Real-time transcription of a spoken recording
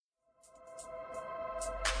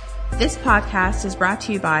This podcast is brought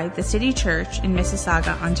to you by The City Church in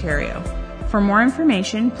Mississauga, Ontario. For more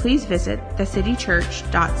information, please visit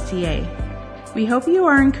thecitychurch.ca. We hope you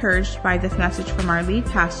are encouraged by this message from our lead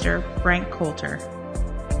pastor, Brent Coulter.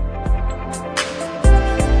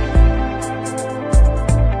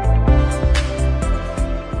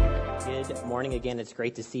 Good morning again. It's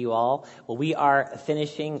great to see you all. Well, we are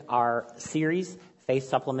finishing our series, Faith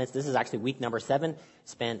Supplements. This is actually week number 7.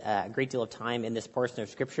 Spent a great deal of time in this portion of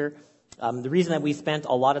Scripture. The reason that we spent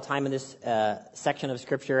a lot of time in this section of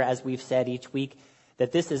Scripture, as we've said each week,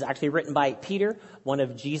 that this is actually written by Peter, one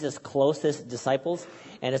of Jesus' closest disciples,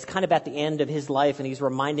 and it's kind of at the end of his life, and he's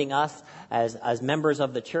reminding us as members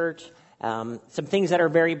of the church some things that are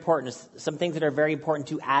very important,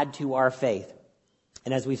 to add to our faith.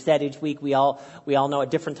 And as we've said each week, we all know at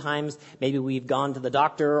different times, maybe we've gone to the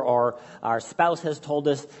doctor or our spouse has told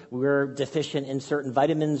us we're deficient in certain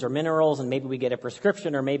vitamins or minerals, and maybe we get a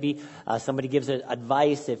prescription, or maybe somebody gives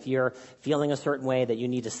advice if you're feeling a certain way that you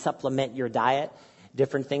need to supplement your diet,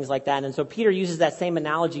 different things like that. And so Peter uses that same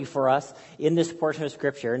analogy for us in this portion of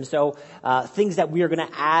Scripture. And so things that we are going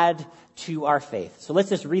to add to our faith. So let's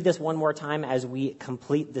just read this one more time as we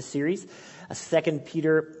complete the series. 2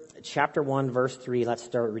 Peter Chapter 1, verse 3, let's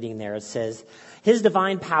start reading there. It says, "His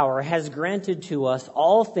divine power has granted to us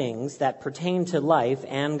all things that pertain to life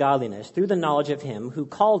and godliness through the knowledge of him who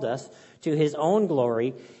called us to his own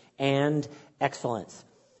glory and excellence."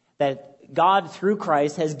 That God, through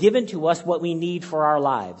Christ, has given to us what we need for our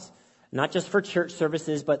lives. Not just for church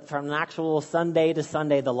services, but from actual Sunday to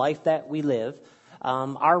Sunday, the life that we live.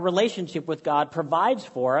 Our relationship with God provides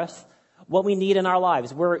for us what we need in our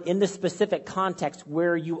lives. We're in the specific context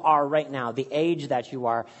where you are right now, the age that you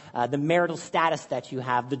are, the marital status that you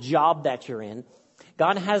have, the job that you're in.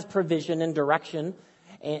 God has provision and direction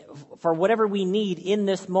for whatever we need in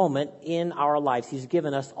this moment in our lives. He's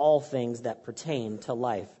given us all things that pertain to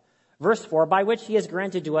life. Verse 4, "By which he has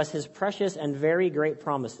granted to us his precious and very great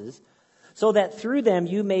promises, so that through them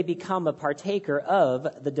you may become a partaker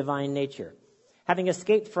of the divine nature, having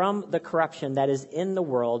escaped from the corruption that is in the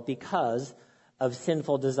world because of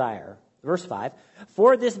sinful desire." Verse 5,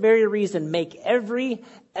 "For this very reason make every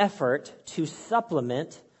effort to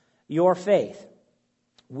supplement your faith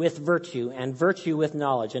with virtue, and virtue with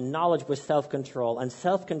knowledge, and knowledge with self-control, and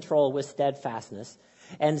self-control with steadfastness,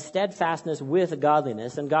 and steadfastness with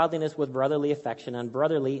godliness, and godliness with brotherly affection, and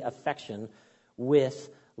brotherly affection with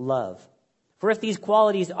love. For if these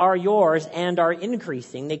qualities are yours and are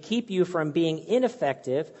increasing, they keep you from being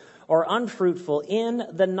ineffective or unfruitful in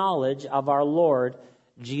the knowledge of our Lord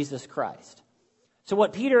Jesus Christ." So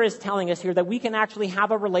what Peter is telling us here, that we can actually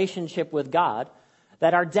have a relationship with God,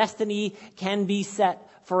 that our destiny can be set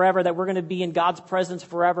forever, that we're going to be in God's presence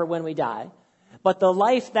forever when we die. But the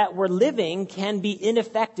life that we're living can be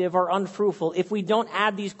ineffective or unfruitful if we don't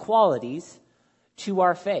add these qualities to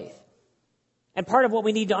our faith. And part of what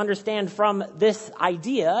we need to understand from this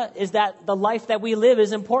idea is that the life that we live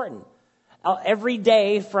is important. Every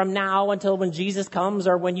day from now until when Jesus comes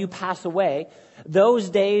or when you pass away, those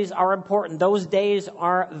days are important. Those days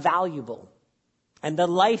are valuable. And the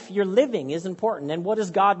life you're living is important. And what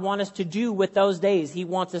does God want us to do with those days? He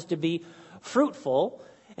wants us to be fruitful,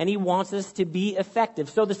 and he wants us to be effective.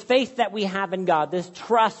 So this faith that we have in God, this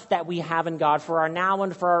trust that we have in God for our now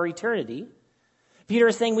and for our eternity, Peter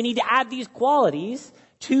is saying we need to add these qualities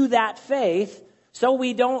to that faith so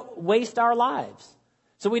we don't waste our lives.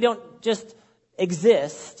 So we don't just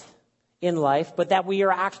exist in life, but that we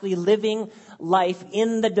are actually living life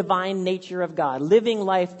in the divine nature of God, living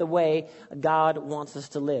life the way God wants us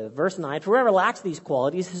to live. Verse 9, "For whoever lacks these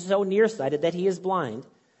qualities is so nearsighted that he is blind,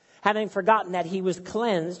 having forgotten that he was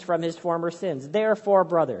cleansed from his former sins. Therefore,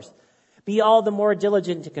 brothers, be all the more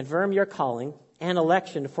diligent to confirm your calling and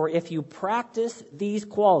election, for if you practice these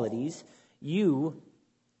qualities, you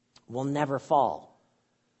will never fall."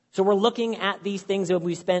 So we're looking at these things that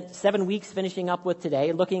we spent 7 weeks finishing up with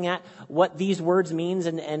today, looking at what these words means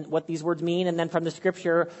and what these words mean, and then from the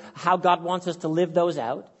Scripture, how God wants us to live those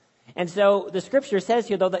out. And so the Scripture says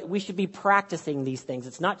here, though, that we should be practicing these things.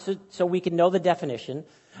 It's not so we can know the definition,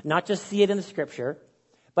 not just see it in the Scripture,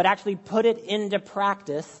 but actually put it into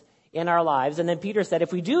practice in our lives. And then Peter said,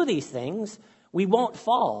 if we do these things, we won't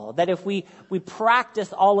fall. That if we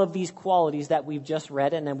practice all of these qualities that we've just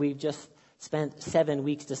read and then we've just spent 7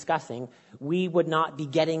 weeks discussing, we would not be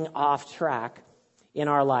getting off track in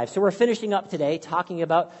our lives. So we're finishing up today talking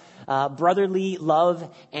about brotherly love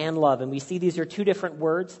and love. And we see these are two different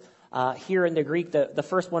words here in the Greek. The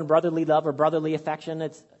first one, brotherly love or brotherly affection,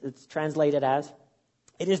 it's translated as.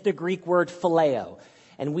 It is the Greek word phileo.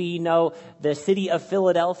 And we know the city of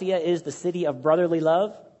Philadelphia is the city of brotherly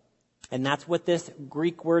love. And that's what this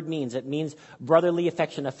Greek word means. It means brotherly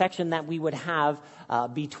affection, affection that we would have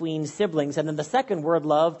between siblings. And then the second word,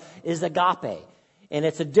 love, is agape. And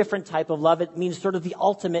it's a different type of love. It means sort of the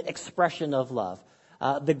ultimate expression of love,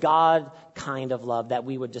 the God kind of love that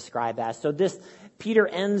we would describe as. So Peter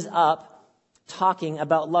ends up talking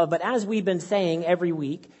about love. But as we've been saying every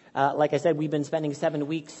week, like I said, we've been spending 7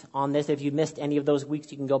 weeks on this. If you missed any of those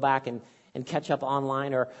weeks, you can go back and catch up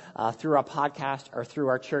online or through our podcast or through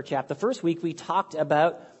our church app. The first week we talked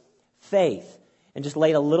about faith and just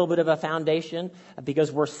laid a little bit of a foundation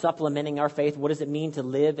because we're supplementing our faith. What does it mean to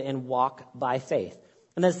live and walk by faith?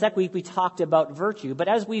 And then the second week we talked about virtue. But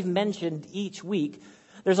as we've mentioned each week,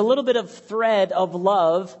 there's a little bit of thread of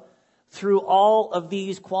love through all of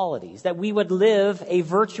these qualities, that we would live a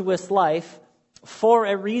virtuous life for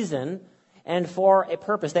a reason and for a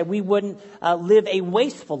purpose, that we wouldn't live a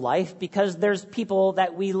wasteful life because there's people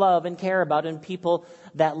that we love and care about and people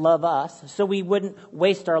that love us. So we wouldn't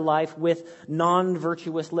waste our life with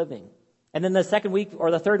non-virtuous living. And then the second week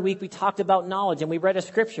or the third week, we talked about knowledge, and we read a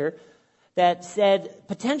scripture that said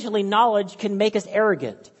potentially knowledge can make us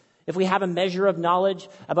arrogant. If we have a measure of knowledge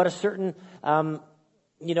about a certain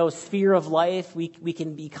sphere of life, we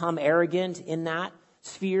can become arrogant in that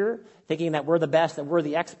sphere, thinking that we're the best, that we're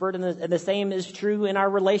the expert. And the same is true in our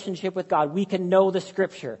relationship with God. We can know the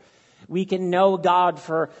scripture. We can know God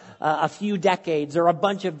for a few decades or a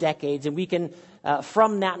bunch of decades. And we can,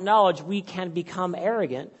 from that knowledge, we can become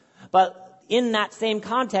arrogant. But in that same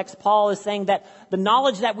context, Paul is saying that the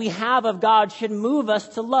knowledge that we have of God should move us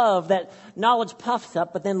to love, that knowledge puffs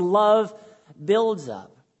up, but then love builds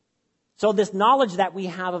up. So this knowledge that we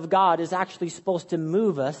have of God is actually supposed to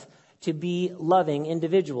move us to be loving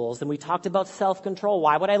individuals. And we talked about self-control.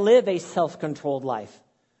 Why would I live a self-controlled life?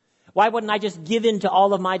 Why wouldn't I just give in to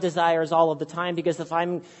all of my desires all of the time? Because if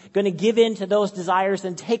I'm going to give in to those desires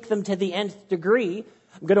and take them to the nth degree,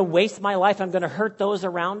 I'm going to waste my life. I'm going to hurt those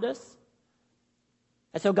around us.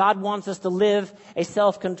 And so God wants us to live a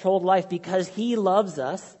self-controlled life because He loves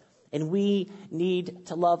us, and we need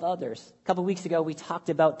to love others. A couple of weeks ago, we talked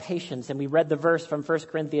about patience, and we read the verse from 1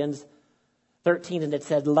 Corinthians 13, and it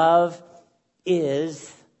said, love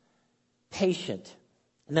is patient.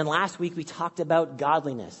 And then last week we talked about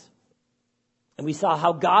godliness. And we saw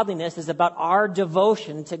how godliness is about our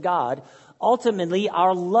devotion to God, ultimately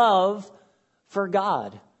our love for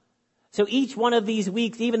God. So each one of these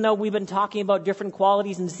weeks, even though we've been talking about different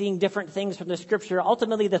qualities and seeing different things from the scripture,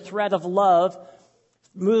 ultimately the thread of love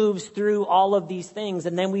moves through all of these things.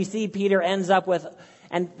 And then we see Peter ends up with,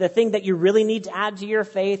 and the thing that you really need to add to your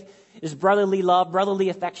faith is brotherly love, brotherly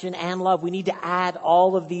affection, and love. We need to add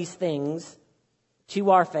all of these things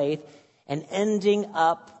to our faith and ending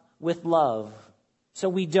up with love. So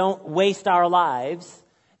we don't waste our lives,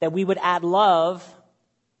 that we would add love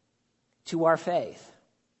to our faith.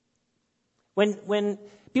 When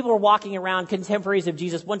people were walking around, contemporaries of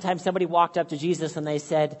Jesus, one time somebody walked up to Jesus and they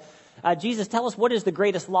said, Jesus, tell us what is the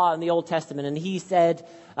greatest law in the Old Testament? And he said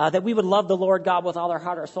that we would love the Lord God with all our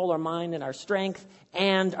heart, our soul, our mind, and our strength,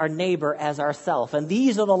 and our neighbor as ourself. And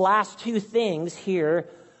these are the last two things here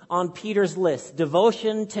on Peter's list: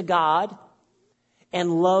 devotion to God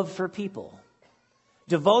and love for people.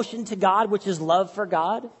 Devotion to God, which is love for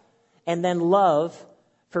God, and then love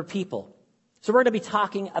for people. So we're going to be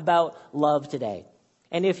talking about love today.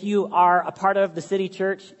 And if you are a part of the City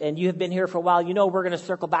Church and you have been here for a while, you know we're going to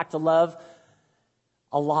circle back to love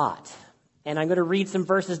a lot. And I'm going to read some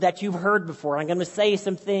verses that you've heard before. I'm going to say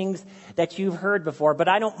some things that you've heard before. But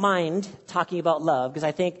I don't mind talking about love because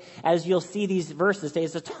I think as you'll see these verses,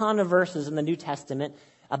 there's a ton of verses in the New Testament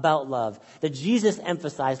about love, that Jesus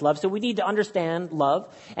emphasized love. So we need to understand love,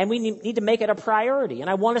 and we need to make it a priority. And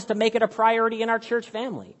I want us to make it a priority in our church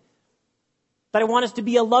family. But I want us to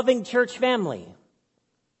be a loving church family.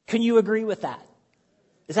 Can you agree with that?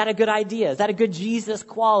 Is that a good idea? Is that a good Jesus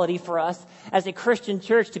quality for us as a Christian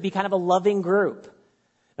church to be kind of a loving group?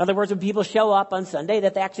 In other words, when people show up on Sunday,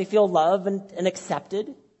 that they actually feel loved and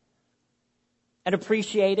accepted and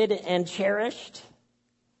appreciated and cherished.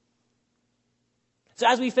 So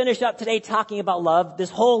as we finish up today talking about love, this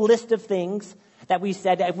whole list of things that we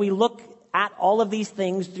said, if we look at all of these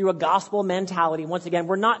things through a gospel mentality, once again,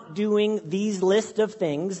 we're not doing these list of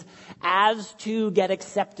things as to get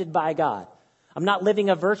accepted by God. I'm not living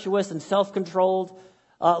a virtuous and self-controlled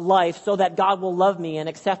life so that God will love me and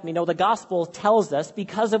accept me. No, the gospel tells us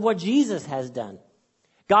because of what Jesus has done.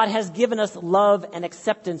 God has given us love and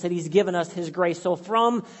acceptance, and He's given us His grace. So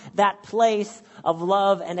from that place of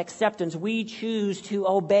love and acceptance, we choose to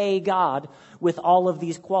obey God with all of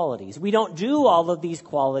these qualities. We don't do all of these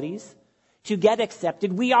qualities to get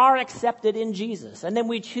accepted. We are accepted in Jesus. And then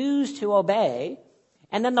we choose to obey.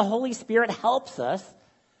 And then the Holy Spirit helps us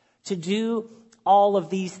to do all of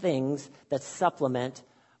these things that supplement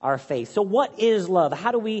our faith. So what is love?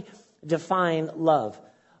 How do we define love?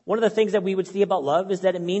 One of the things that we would see about love is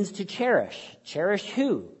that it means to cherish. Cherish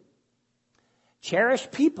who? Cherish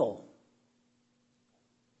people.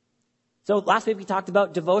 So last week we talked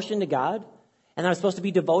about devotion to God, and I'm supposed to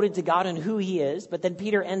be devoted to God and who He is, but then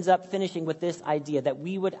Peter ends up finishing with this idea that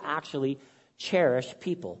we would actually cherish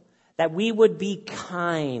people, that we would be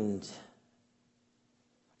kind.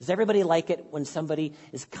 Does everybody like it when somebody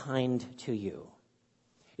is kind to you?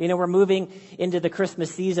 You know, we're moving into the Christmas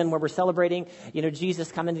season where we're celebrating,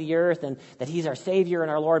 Jesus coming to the earth and that He's our Savior and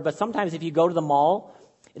our Lord. But sometimes if you go to the mall,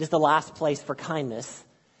 it is the last place for kindness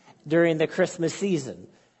during the Christmas season.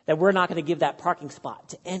 That we're not going to give that parking spot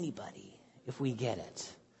to anybody if we get it.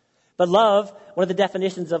 But love, one of the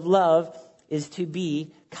definitions of love is to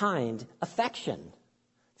be kind. Affection.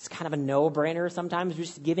 It's kind of a no-brainer sometimes,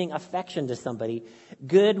 just giving affection to somebody.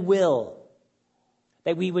 Goodwill.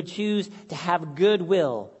 That we would choose to have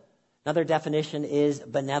goodwill. Another definition is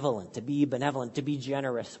benevolent, to be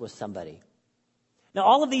generous with somebody. Now,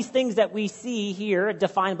 all of these things that we see here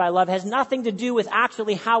defined by love has nothing to do with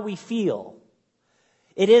actually how we feel.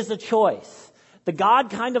 It is a choice. The God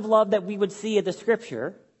kind of love that we would see in the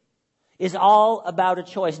Scripture is all about a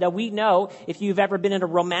choice. Now, we know if you've ever been in a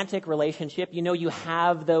romantic relationship, you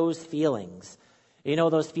have those feelings.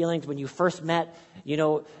 Those feelings when you first met,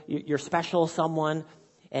 your special someone,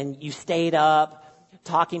 and you stayed up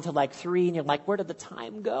talking till like 3, and you're like, where did the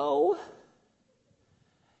time go?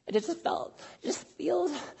 And it just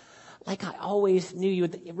feels like I always knew you.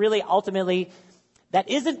 Really, ultimately, that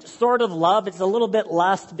isn't sort of love. It's a little bit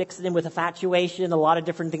lust mixed in with infatuation, a lot of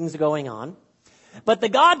different things going on. But the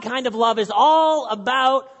God kind of love is all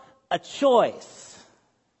about a choice.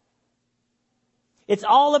 It's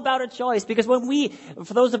all about a choice, because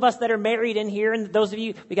for those of us that are married in here, and those of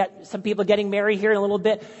you, we got some people getting married here in a little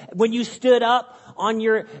bit, when you stood up on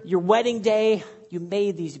your wedding day, you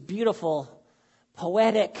made these beautiful,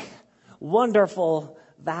 poetic, wonderful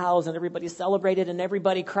vows, and everybody celebrated and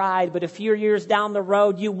everybody cried. But a few years down the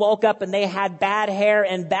road, you woke up and they had bad hair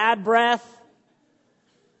and bad breath,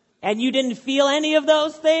 and you didn't feel any of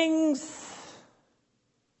those things.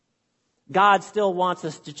 God still wants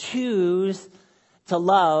us to choose to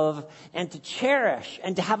love and to cherish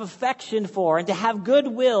and to have affection for and to have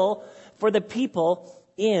goodwill for the people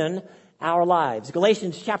in our lives.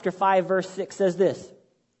 Galatians chapter 5 verse 6 says this: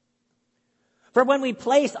 For when we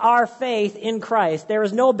place our faith in Christ, there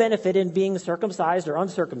is no benefit in being circumcised or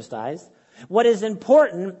uncircumcised. What is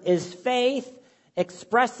important is faith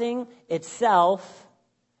expressing itself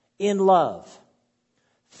in love.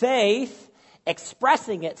 Faith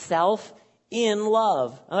expressing itself in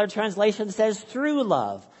love. Another translation says through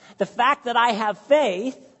love. The fact that I have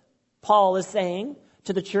faith, Paul is saying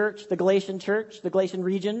to the church, the Galatian church, the Galatian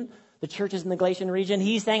region, the churches in the Galatian region,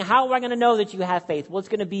 he's saying, how am I going to know that you have faith? Well, it's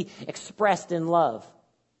going to be expressed in love.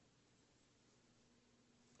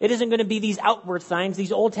 It isn't going to be these outward signs,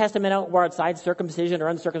 these Old Testament outward signs, circumcision or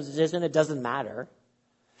uncircumcision, it doesn't matter.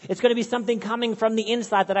 It's going to be something coming from the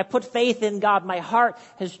inside, that I put faith in God. My heart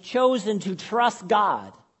has chosen to trust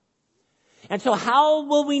God. And so how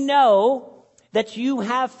will we know that you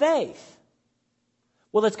have faith?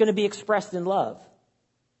 Well, it's going to be expressed in love.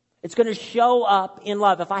 It's going to show up in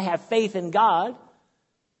love. If I have faith in God,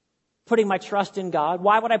 putting my trust in God,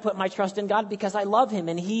 why would I put my trust in God? Because I love Him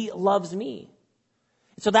and He loves me.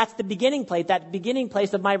 So that's the beginning place. That beginning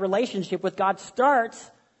place of my relationship with God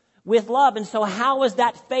starts with love. And so how is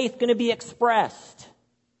that faith going to be expressed?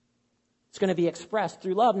 It's going to be expressed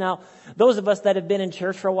through love. Now, those of us that have been in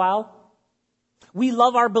church for a while, we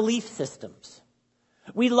love our belief systems.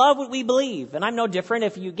 We love what we believe. And I'm no different.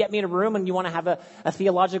 If you get me in a room and you want to have a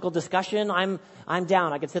theological discussion, I'm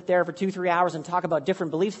down. I could sit there for 2-3 hours and talk about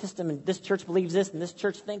different belief systems, and this church believes this and this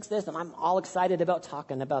church thinks this, and I'm all excited about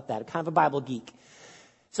talking about that. Kind of a Bible geek.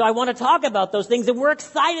 So I want to talk about those things, and we're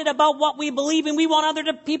excited about what we believe, and we want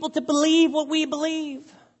other people to believe what we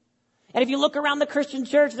believe. And if you look around the Christian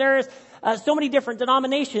church, there's so many different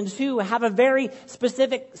denominations who have a very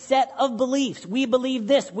specific set of beliefs. We believe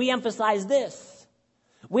this. We emphasize this.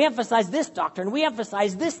 We emphasize this doctrine. We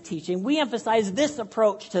emphasize this teaching. We emphasize this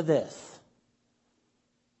approach to this.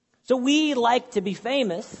 So we like to be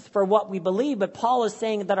famous for what we believe, but Paul is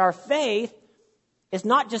saying that our faith is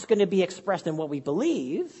not just going to be expressed in what we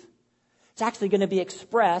believe. It's actually going to be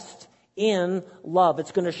expressed in love.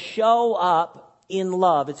 It's going to show up in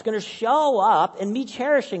love. It's going to show up in me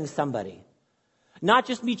cherishing somebody. Not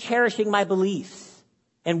just me cherishing my beliefs.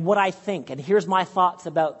 and what I think. And here's my thoughts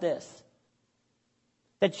about this.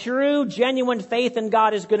 That true, genuine faith in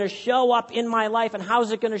God is going to show up in my life. And how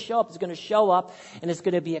is it going to show up? It's going to show up and it's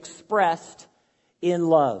going to be expressed in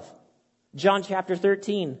love. John chapter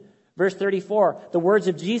 13, verse 34, the words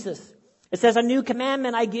of Jesus. It says, "A new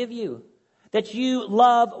commandment I give you, that you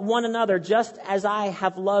love one another just as I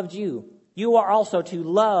have loved you. You are also to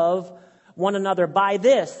love one another. By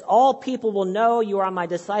this, all people will know you are my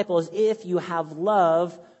disciples if you have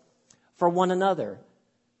love for one another."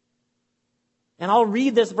 And I'll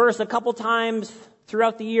read this verse a couple times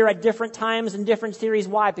throughout the year at different times in different series.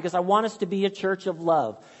 Why? Because I want us to be a church of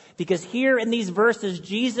love. Because here in these verses,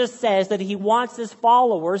 Jesus says that he wants his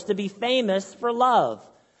followers to be famous for love.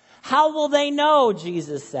 How will they know,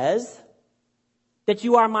 Jesus says, that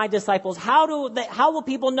you are my disciples? How will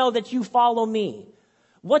people know that you follow me?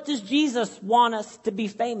 What does Jesus want us to be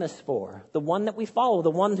famous for? The one that we follow, the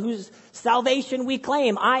one whose salvation we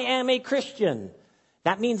claim. I am a Christian.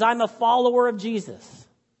 That means I'm a follower of Jesus.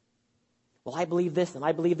 Well, I believe this, and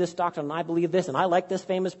I believe this doctrine, and I believe this, and I like this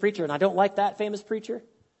famous preacher, and I don't like that famous preacher.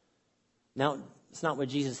 No, it's not what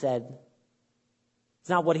Jesus said. It's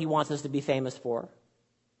not what he wants us to be famous for.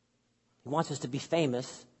 He wants us to be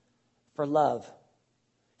famous for love.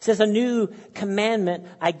 He says, "A new commandment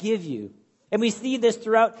I give you." And we see this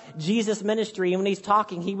throughout Jesus' ministry. And when he's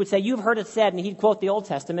talking, he would say, "You've heard it said," and he'd quote the Old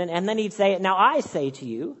Testament, and then he'd say, "Now I say to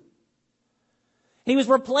you." He was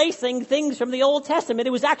replacing things from the Old Testament.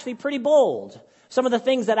 It was actually pretty bold. Some of the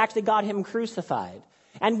things that actually got him crucified.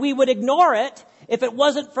 And we would ignore it if it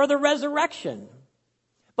wasn't for the resurrection.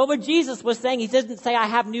 But what Jesus was saying, he didn't say, "I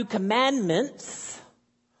have new commandments."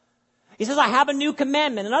 He says, "I have a new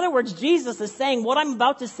commandment." In other words, Jesus is saying, what I'm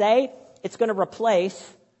about to say, it's going to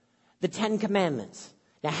replace the 10 Commandments.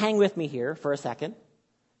 Now hang with me here for a second.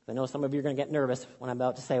 I know some of you are going to get nervous when I'm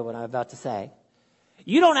about to say what I'm about to say.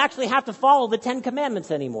 You don't actually have to follow the 10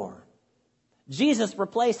 Commandments anymore. Jesus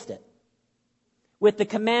replaced it with the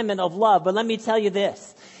commandment of love. But let me tell you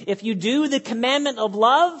this. If you do the commandment of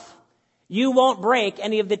love, you won't break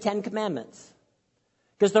any of the 10 Commandments.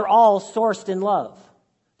 Because they're all sourced in love.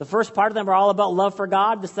 The first part of them are all about love for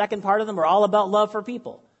God. The second part of them are all about love for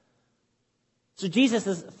people. So Jesus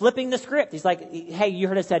is flipping the script. He's like, "Hey, you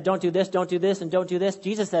heard it said, don't do this, and don't do this."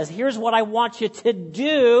 Jesus says, "Here's what I want you to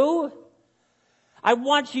do. I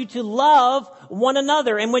want you to love one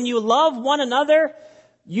another. And when you love one another,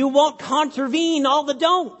 you won't contravene all the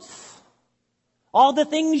don'ts. All the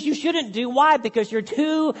things you shouldn't do. Why? Because you're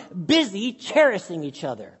too busy cherishing each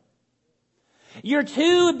other. You're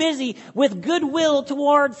too busy with goodwill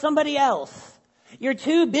toward somebody else. You're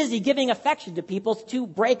too busy giving affection to people to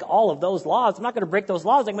break all of those laws. I'm not going to break those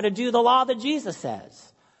laws. I'm going to do the law that Jesus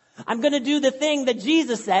says. I'm going to do the thing that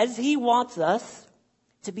Jesus says he wants us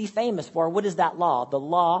to be famous for. What is that law? The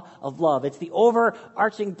law of love. It's the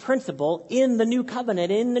overarching principle in the New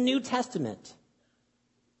Covenant, in the New Testament.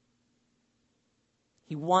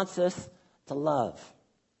 He wants us to love.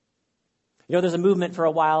 You know, there's a movement for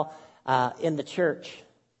a while in the church.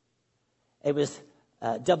 It was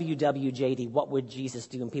WWJD, what would Jesus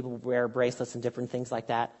do? And people would wear bracelets and different things like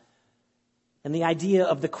that. And the idea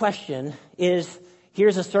of the question is,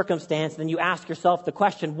 here's a circumstance, then you ask yourself the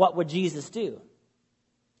question, what would Jesus do?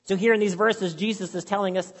 So here in these verses, Jesus is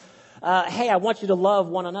telling us, hey, I want you to love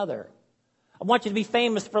one another. I want you to be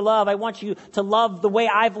famous for love. I want you to love the way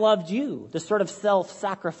I've loved you, this sort of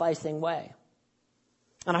self-sacrificing way.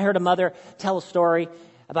 And I heard a mother tell a story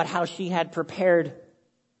about how she had prepared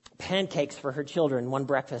pancakes for her children one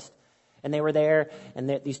breakfast. And they were there, and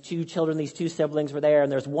these two siblings were there,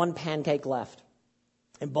 and there's one pancake left.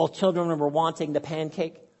 And both children were wanting the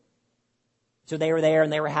pancake. So they were there,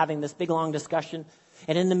 and they were having this big, long discussion.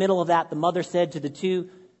 And in the middle of that, the mother said to the two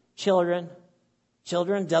children,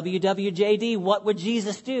 WWJD, what would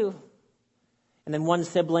Jesus do? And then one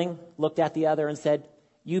sibling looked at the other and said,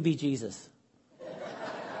 you be Jesus.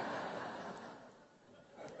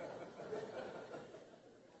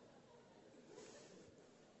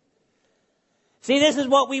 See, this is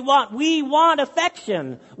what we want. We want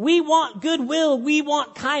affection. We want goodwill. We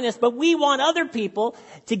want kindness. But we want other people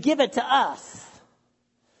to give it to us.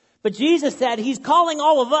 But Jesus said he's calling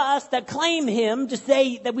all of us that claim him to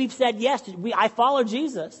say that we've said, yes, I follow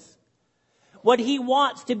Jesus. What he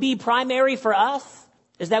wants to be primary for us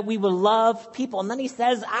is that we will love people. And then he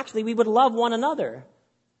says, actually, we would love one another.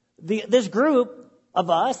 This group of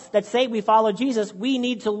us that say we follow Jesus, we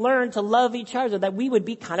need to learn to love each other, that we would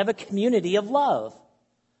be kind of a community of love.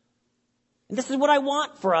 And this is what I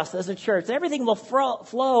want for us as a church. Everything will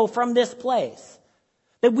flow from this place.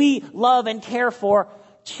 That we love and care for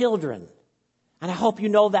children. And I hope you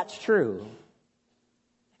know that's true.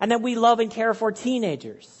 And then we love and care for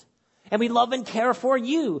teenagers. And we love and care for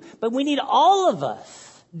you. But we need all of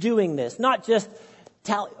us doing this, not just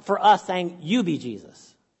for us saying, you be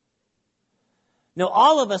Jesus. No,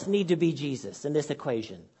 all of us need to be Jesus in this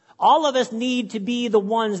equation. All of us need to be the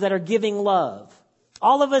ones that are giving love.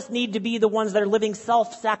 All of us need to be the ones that are living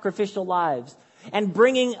self-sacrificial lives and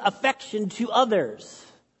bringing affection to others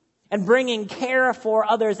and bringing care for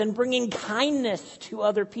others and bringing kindness to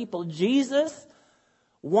other people. Jesus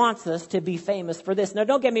wants us to be famous for this. Now,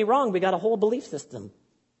 don't get me wrong. We got a whole belief system.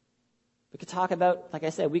 We could talk about, like I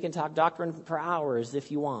said, we can talk doctrine for hours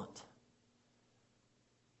if you want.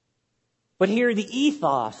 But here the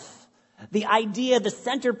ethos, the idea, the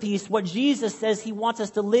centerpiece, what Jesus says he wants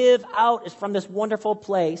us to live out is from this wonderful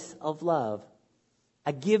place of love.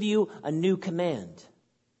 I give you a new command.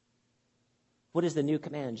 What is the new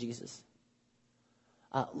command, Jesus?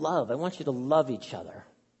 Love. I want you to love each other.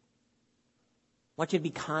 I want you to be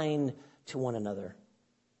kind to one another.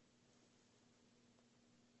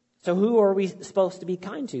 So who are we supposed to be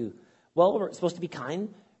kind to? Well, we're supposed to be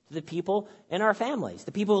kind to the people in our families,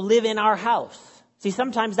 the people who live in our house. See,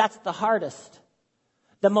 sometimes that's the hardest.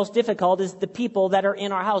 The most difficult is the people that are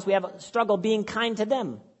in our house. We have a struggle being kind to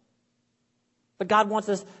them. But God wants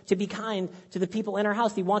us to be kind to the people in our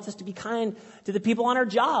house. He wants us to be kind to the people on our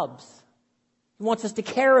jobs. He wants us to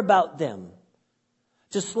care about them.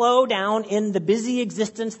 To slow down in the busy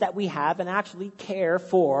existence that we have and actually care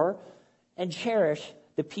for and cherish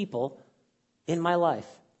the people in my life.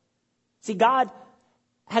 See, God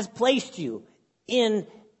has placed you in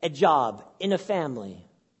a job, in a family,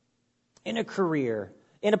 in a career,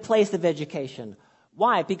 in a place of education.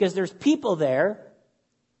 Why? Because there's people there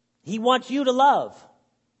He wants you to love.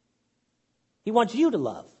 He wants you to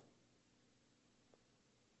love.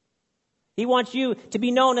 He wants you to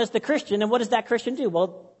be known as the Christian. And what does that Christian do?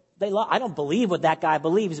 Well, I don't believe what that guy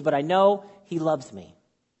believes, but I know he loves me.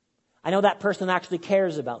 I know that person actually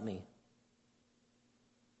cares about me.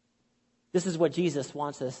 This is what Jesus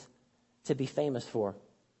wants us to be famous for. A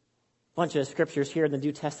bunch of scriptures here in the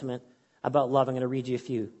New Testament about love. I'm going to read you a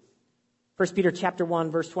few. 1 Peter chapter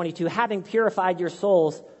 1, verse 22, having purified your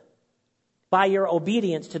souls by your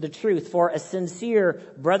obedience to the truth for a sincere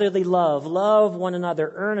brotherly love, love one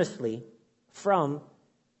another earnestly from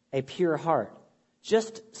a pure heart.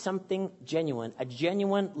 Just something genuine, a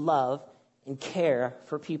genuine love and care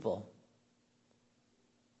for people.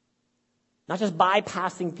 Not just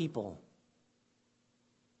bypassing people.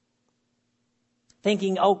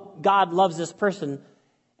 Thinking, oh, God loves this person,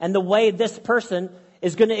 and the way this person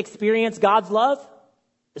is going to experience God's love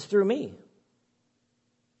is through me.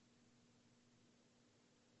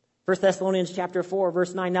 1 Thessalonians chapter 4,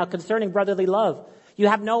 verse 9, now concerning brotherly love, you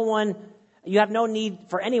have no need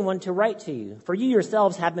for anyone to write to you, for you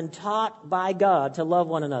yourselves have been taught by God to love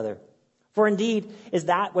one another. For indeed is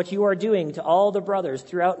that what you are doing to all the brothers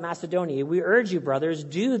throughout Macedonia. We urge you, brothers,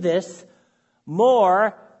 do this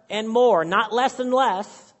more and more, not less and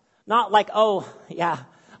less. Not like, oh, yeah,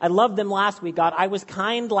 I loved them last week, God. I was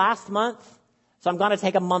kind last month, so I'm going to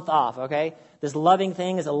take a month off, okay? This loving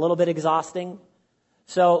thing is a little bit exhausting.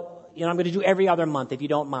 So, I'm going to do every other month if you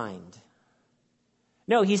don't mind.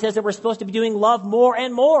 No, he says that we're supposed to be doing love more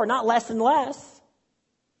and more, not less and less.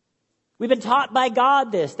 We've been taught by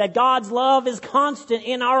God this, that God's love is constant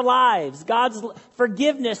in our lives. God's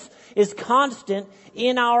forgiveness is constant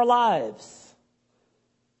in our lives.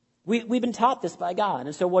 We've been taught this by God.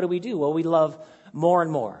 And so what do? Well, we love more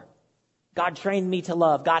and more. God trained me to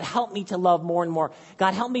love. God helped me to love more and more.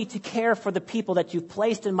 God help me to care for the people that you've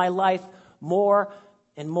placed in my life more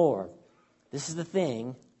and more. This is the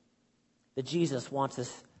thing that Jesus wants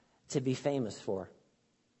us to be famous for.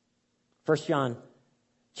 1 John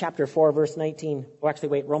chapter 4, verse 19.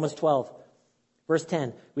 Romans 12, verse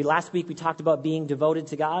 10. Last week we talked about being devoted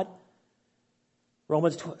to God.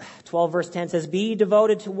 Romans 12, verse 10 says, be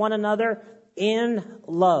devoted to one another in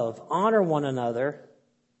love. Honor one another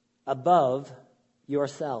above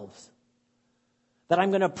yourselves. That I'm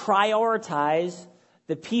going to prioritize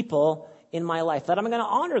the people in my life. That I'm going to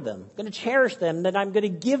honor them. I'm going to cherish them. That I'm going to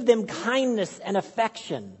give them kindness and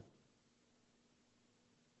affection.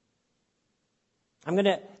 I'm going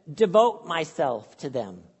to devote myself to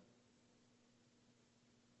them.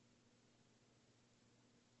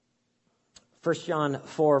 1 John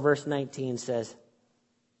 4, verse 19 says,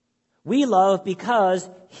 we love because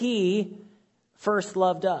he first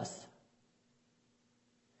loved us.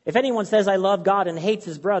 If anyone says, I love God and hates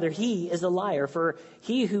his brother, he is a liar. For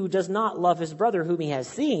he who does not love his brother whom he has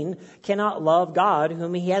seen cannot love God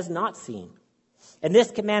whom he has not seen. And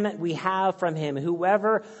this commandment we have from him,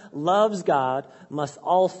 whoever loves God must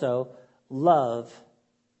also love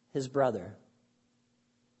his brother.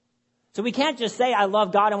 So we can't just say, I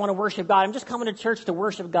love God, I want to worship God. I'm just coming to church to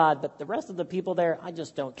worship God, but the rest of the people there, I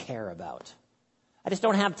just don't care about. I just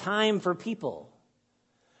don't have time for people.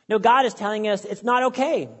 No, God is telling us it's not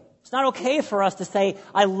okay. It's not okay for us to say,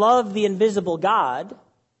 I love the invisible God,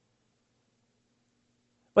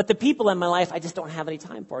 but the people in my life, I just don't have any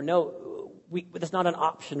time for. No, that's not an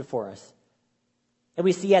option for us. And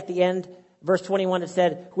we see at the end, verse 21, it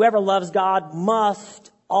said, whoever loves God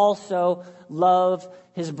must also love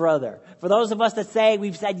his brother. For those of us that say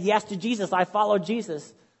we've said yes to Jesus, I follow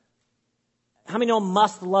Jesus, how many know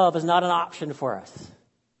must love is not an option for us?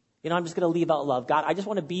 I'm just going to leave out love. God, I just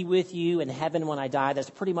want to be with you in heaven when I die. That's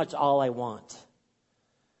pretty much all I want.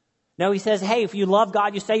 No, he says, hey, if you love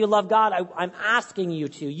God, you say you love God, I'm asking you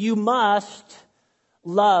to. You must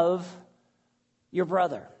love your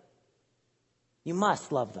brother. You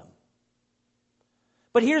must love them.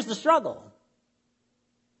 But here's the struggle.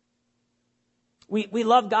 We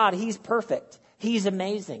love God. He's perfect. He's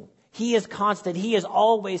amazing. He is constant. He is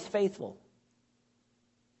always faithful.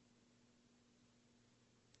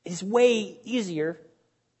 It's way easier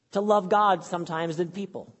to love God sometimes than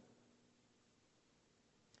people.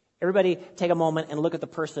 Everybody take a moment and look at the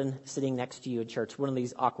person sitting next to you in church, one of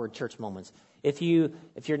these awkward church moments. If you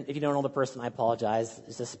don't know the person, I apologize.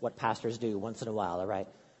 It's just what pastors do once in a while, all right?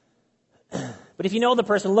 But if you know the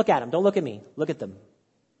person, look at them. Don't look at me. Look at them.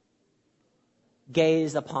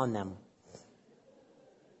 Gaze upon them.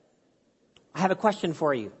 I have a question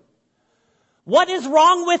for you. What is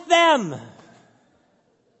wrong with them?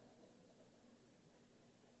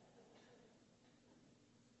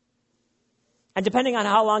 And depending on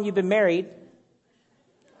how long you've been married,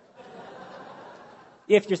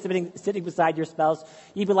 if you're sitting beside your spouse,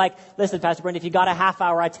 you'd be like, listen, Pastor Brent, if you got a half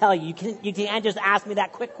hour, I tell you, you can't just ask me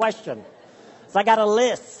that quick question. So I got a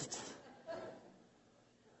list.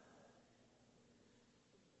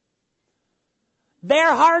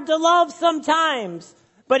 They're hard to love sometimes,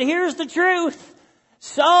 but here's the truth.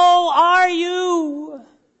 So are you.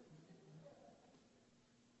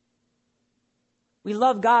 We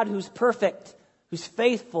love God who's perfect, who's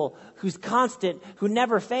faithful, who's constant, who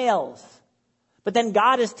never fails. But then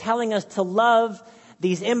God is telling us to love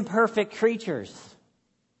these imperfect creatures.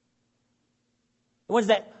 The ones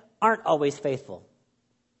that aren't always faithful,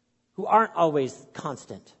 who aren't always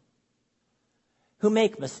constant, who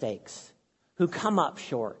make mistakes, who come up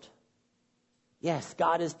short. Yes,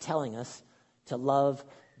 God is telling us to love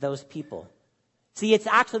those people. See, it's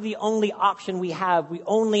actually the only option we have. We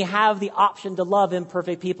only have the option to love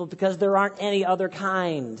imperfect people because there aren't any other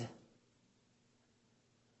kind.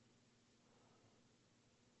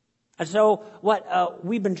 And so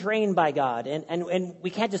we've been trained by God, and we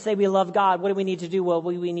can't just say we love God. What do we need to do? Well,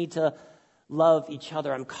 we need to love each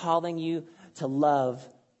other. I'm calling you to love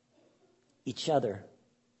each other.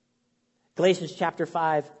 Galatians chapter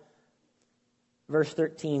 5, verse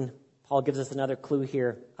 13, Paul gives us another clue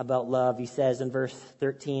here about love. He says in verse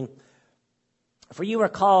 13, for you are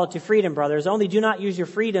called to freedom, brothers. Only do not use your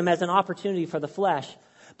freedom as an opportunity for the flesh,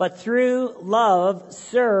 but through love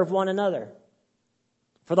serve one another.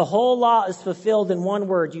 For the whole law is fulfilled in one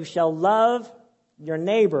word. You shall love your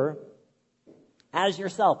neighbor as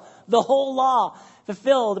yourself. The whole law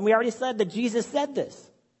fulfilled. And we already said that Jesus said this.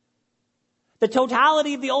 The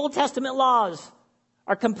totality of the Old Testament laws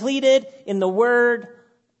are completed in the word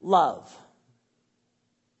love.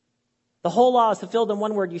 The whole law is fulfilled in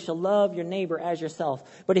one word. You shall love your neighbor as yourself.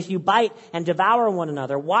 But if you bite and devour one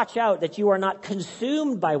another, watch out that you are not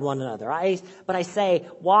consumed by one another. But I say,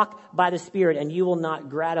 walk by the Spirit, and you will not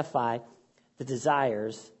gratify the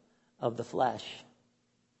desires of the flesh.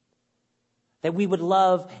 That we would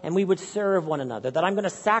love and we would serve one another. That I'm going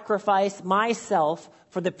to sacrifice myself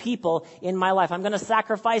for the people in my life. I'm going to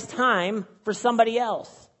sacrifice time for somebody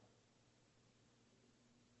else.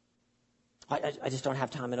 I just don't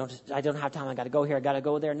have time. I don't have time. I got to go here. I got to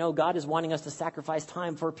go there. No, God is wanting us to sacrifice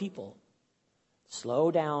time for people.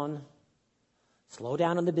 Slow down. Slow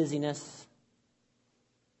down on the busyness.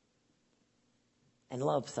 And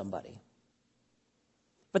love somebody.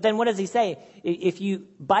 But then what does he say? If you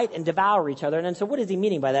bite and devour each other, and so what is he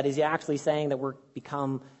meaning by that? Is he actually saying that we're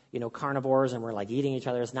become, carnivores and we're like eating each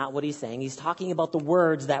other? It's not what he's saying. He's talking about the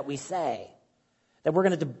words that we say. That we're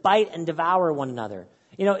going to bite and devour one another.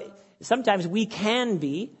 Sometimes we can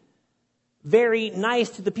be very nice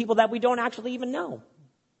to the people that we don't actually even know.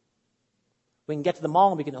 We can get to the mall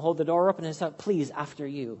and we can hold the door open and say, please, after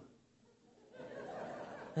you.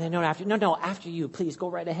 And then, after you, please, go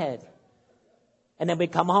right ahead. And then we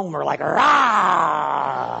come home and we're like, rah!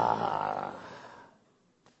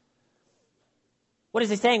 What is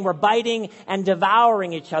he saying? We're biting and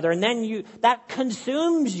devouring each other, and then that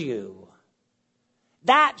consumes you.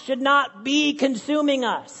 That should not be consuming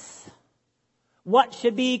us. What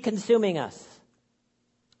should be consuming us?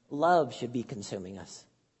 Love should be consuming us.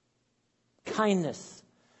 Kindness,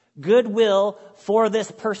 goodwill for this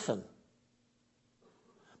person.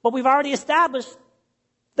 But we've already established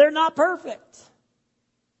they're not perfect.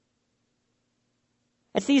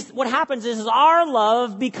 And see, what happens is our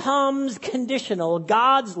love becomes conditional.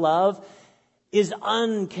 God's love is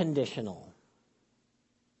unconditional.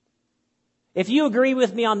 If you agree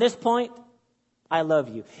with me on this point, I love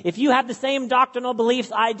you. If you have the same doctrinal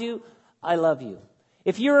beliefs I do, I love you.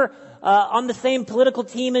 If you're on the same political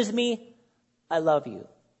team as me, I love you.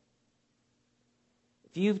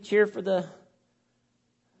 If you cheer for the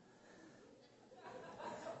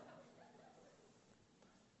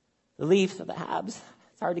Leafs or the Habs,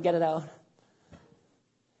 it's hard to get it out.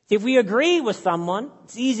 See, if we agree with someone,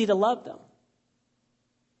 it's easy to love them.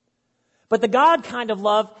 But the God kind of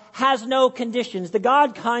love has no conditions. The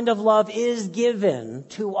God kind of love is given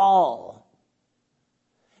to all.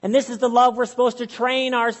 And this is the love we're supposed to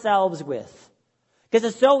train ourselves with. Because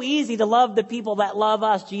it's so easy to love the people that love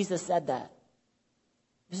us. Jesus said that.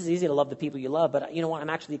 This is easy to love the people you love, but you know what? I'm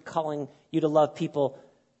actually calling you to love people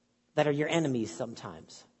that are your enemies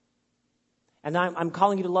sometimes. And I'm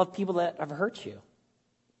calling you to love people that have hurt you.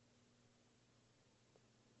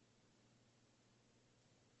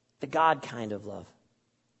 The God kind of love.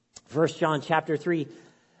 1 John chapter 3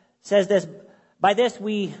 says this, by this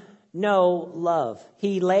we know love.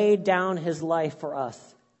 He laid down his life for us.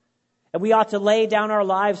 And we ought to lay down our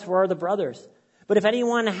lives for the brothers. But if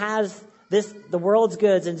anyone has the world's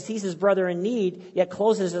goods and sees his brother in need, yet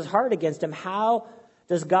closes his heart against him, how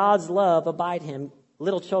does God's love abide him?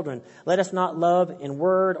 Little children, let us not love in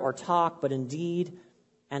word or talk, but in deed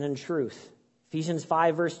and in truth. Ephesians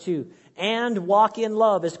 5 verse 2. And walk in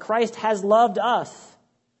love as Christ has loved us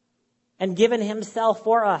and given himself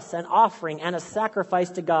for us, an offering and a sacrifice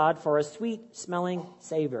to God for a sweet smelling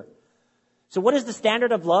savor. So what is the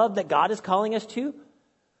standard of love that God is calling us to?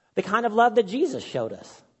 The kind of love that Jesus showed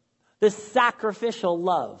us. This sacrificial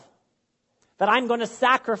love. That I'm going to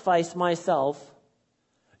sacrifice myself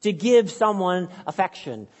to give someone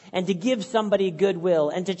affection and to give somebody goodwill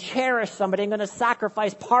and to cherish somebody. I'm going to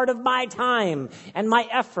sacrifice part of my time and my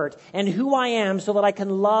effort and who I am so that I can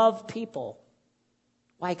love people.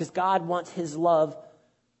 Why? Because God wants his love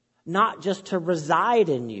not just to reside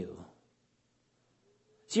in you.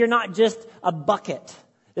 So you're not just a bucket.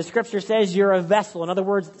 The scripture says you're a vessel. In other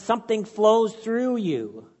words, something flows through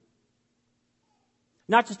you.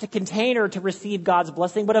 Not just a container to receive God's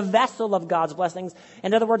blessing, but a vessel of God's blessings.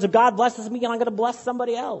 In other words, if God blesses me, I'm going to bless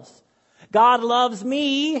somebody else. God loves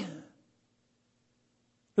me,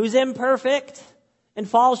 who's imperfect and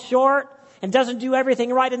falls short and doesn't do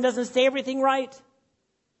everything right and doesn't say everything right.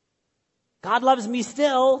 God loves me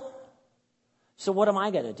still. So what am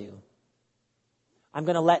I going to do? I'm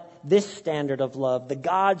going to let this standard of love, the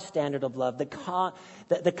God standard of love,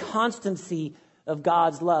 the constancy of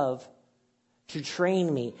God's love, to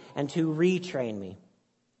train me and to retrain me.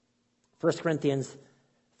 1 Corinthians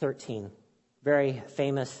 13, very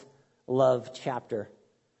famous love chapter.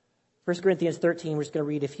 1 Corinthians 13, we're just going to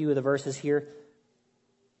read a few of the verses here.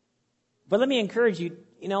 But let me encourage you,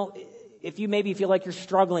 if you maybe feel like you're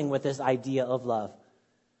struggling with this idea of love.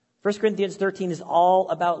 1 Corinthians 13 is all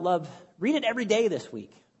about love. Read it every day this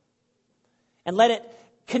week. And let it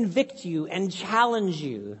convict you and challenge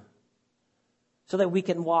you so that we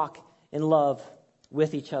can walk in love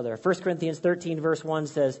with each other. 1 Corinthians 13 verse 1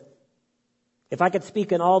 says, if I could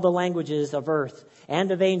speak in all the languages of earth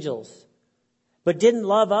and of angels, but didn't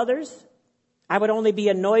love others, I would only be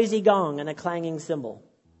a noisy gong and a clanging cymbal.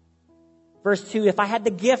 Verse 2, if I had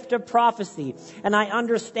the gift of prophecy and I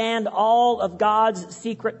understand all of God's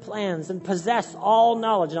secret plans and possess all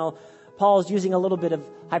knowledge. Now, Paul's using a little bit of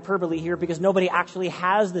hyperbole here because nobody actually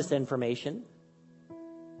has this information.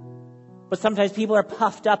 But sometimes people are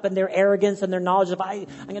puffed up in their arrogance and their knowledge of, I'm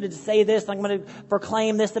going to say this, I'm going to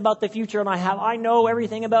proclaim this about the future, and I know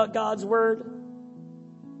everything about God's word.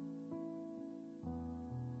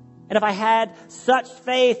 And if I had such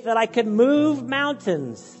faith that I could move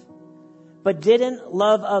mountains, but didn't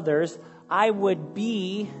love others, I would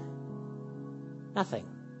be nothing.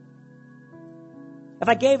 If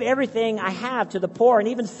I gave everything I have to the poor and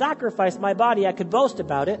even sacrificed my body, I could boast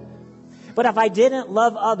about it. But if I didn't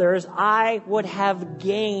love others, I would have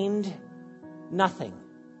gained nothing.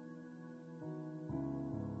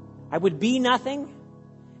 I would be nothing,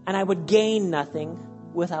 and I would gain nothing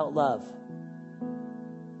without love.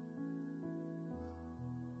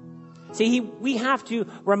 See, See, we have to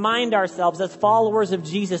remind ourselves as followers of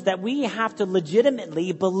Jesus that we have to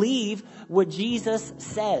legitimately believe what Jesus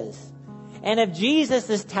says. And if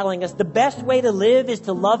Jesus is telling us the best way to live is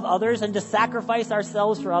to love others and to sacrifice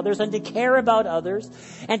ourselves for others and to care about others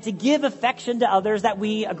and to give affection to others that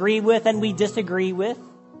we agree with and we disagree with,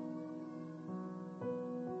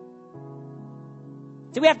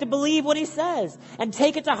 so we have to believe what he says and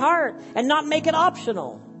take it to heart and not make it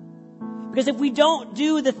optional. Because if we don't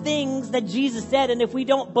do the things that Jesus said, and if we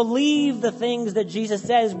don't believe the things that Jesus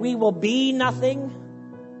says, we will be nothing,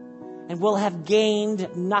 and we'll have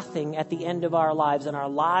gained nothing at the end of our lives, and our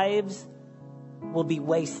lives will be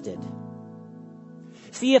wasted.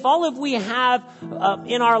 See, if all of we have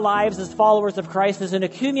in our lives as followers of Christ is an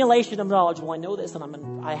accumulation of knowledge, well, I know this,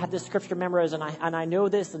 and I have this scripture memorized, and I know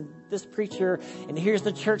this, and this preacher, and here's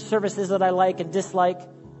the church services that I like and dislike.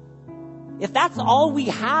 If that's all we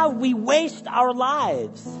have, we waste our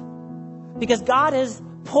lives. Because God has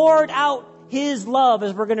poured out his love,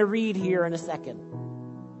 as we're going to read here in a second.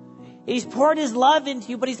 He's poured his love into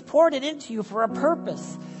you, but he's poured it into you for a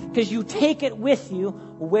purpose. Because you take it with you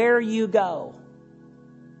where you go.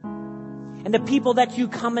 And the people that you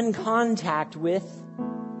come in contact with,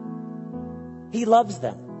 he loves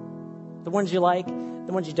them. The ones you like,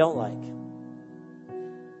 the ones you don't like.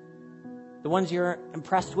 The ones you're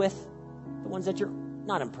impressed with, the ones that you're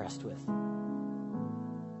not impressed with.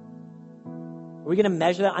 Are we going to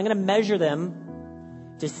measure that? I'm going to measure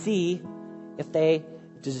them to see if they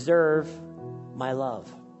deserve my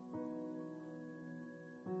love.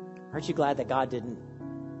 Aren't you glad that God didn't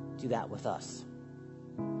do that with us?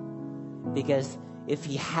 Because if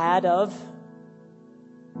he had of,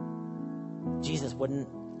 Jesus wouldn't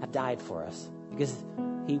have died for us. Because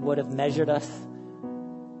he would have measured us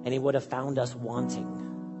and he would have found us wanting.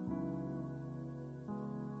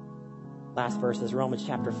 Last verse is Romans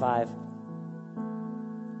chapter 5.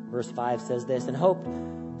 Verse 5 says this, and hope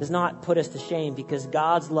does not put us to shame because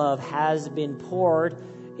God's love has been poured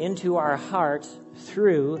into our hearts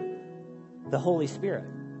through the Holy Spirit.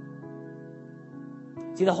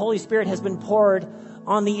 See, the Holy Spirit has been poured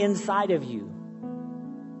on the inside of you.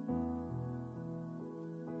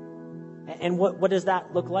 And what does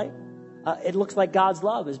that look like? It looks like God's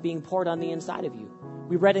love is being poured on the inside of you.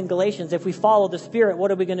 We read in Galatians, if we follow the Spirit,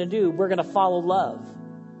 what are we going to do? We're going to follow love.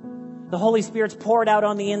 The Holy Spirit's poured out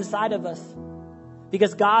on the inside of us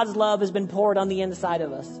because God's love has been poured on the inside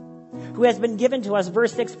of us, who has been given to us.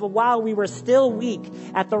 Verse 6, but while we were still weak,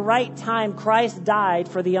 at the right time, Christ died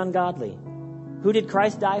for the ungodly. Who did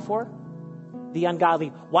Christ die for? The ungodly.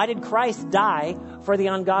 Why did Christ die for the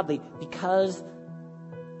ungodly? Because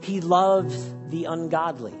he loves the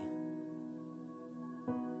ungodly.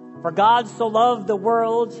 For God so loved the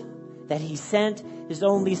world that he sent his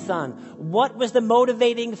only son. What was the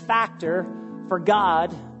motivating factor for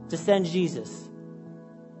God to send Jesus?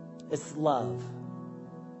 It's love.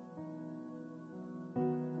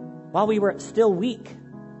 While we were still weak,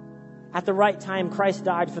 at the right time, Christ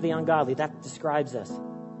died for the ungodly. That describes us.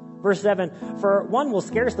 Verse 7, for one will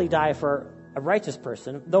scarcely die for a righteous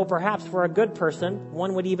person, though perhaps for a good person,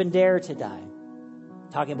 one would even dare to die.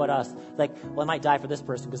 Talking about us, like, well, I might die for this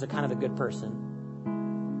person because they're kind of a good person.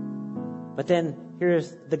 But then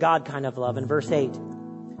here's the God kind of love in verse 8.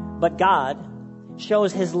 But God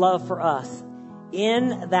shows his love for us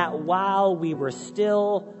in that while we were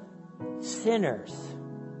still sinners,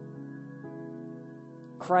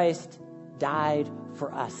 Christ died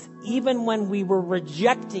for us. Even when we were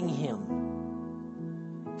rejecting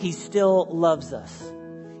him, he still loves us.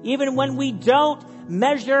 Even when we don't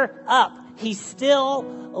measure up, he still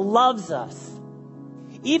loves us.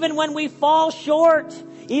 Even when we fall short,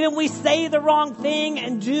 even we say the wrong thing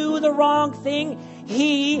and do the wrong thing,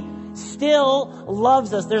 he still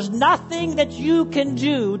loves us. There's nothing that you can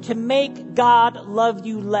do to make God love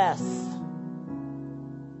you less.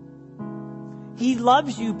 He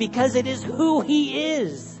loves you because it is who he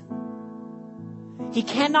is. He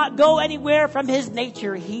cannot go anywhere from his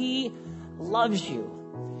nature. He loves you.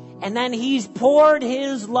 And then he's poured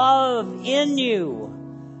his love in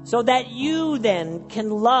you so that you then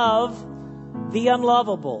can love the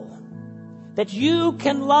unlovable. That you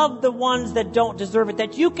can love the ones that don't deserve it.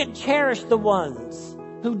 That you can cherish the ones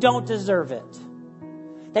who don't deserve it.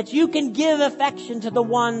 That you can give affection to the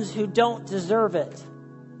ones who don't deserve it.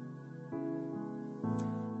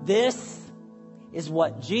 This is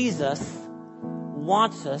what Jesus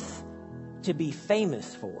wants us to be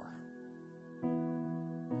famous for.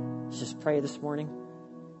 Let's just pray this morning.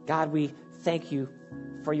 God, we thank you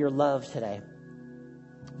for your love today.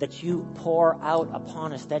 That you pour out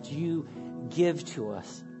upon us, that you give to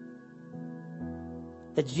us.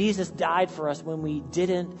 that Jesus died for us when we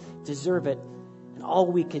didn't deserve it. And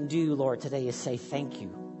all we can do, Lord, today is say thank you.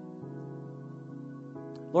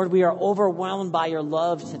 Lord, we are overwhelmed by your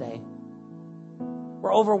love today.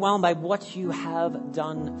 We're overwhelmed by what you have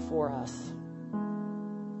done for us.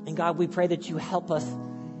 And God, we pray that you help us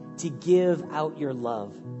to give out your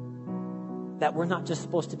love. That we're not just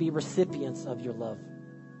supposed to be recipients of your love,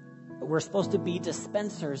 but we're supposed to be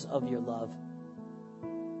dispensers of your love.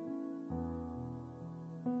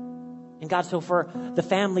 And God, so for the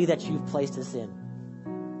family that you've placed us in,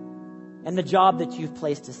 and the job that you've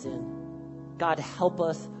placed us in, God, help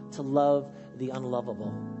us to love the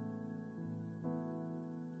unlovable.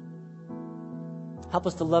 Help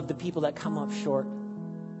us to love the people that come up short.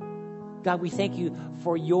 God, we thank you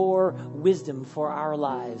for your wisdom for our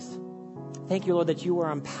lives. Thank you, Lord, that you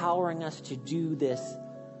are empowering us to do this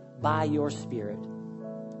by your Spirit.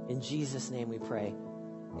 In Jesus' name we pray.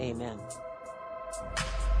 Amen.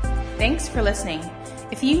 Thanks for listening.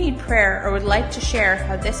 If you need prayer or would like to share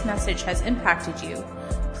how this message has impacted you,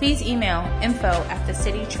 please email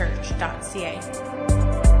info@thecitychurch.ca.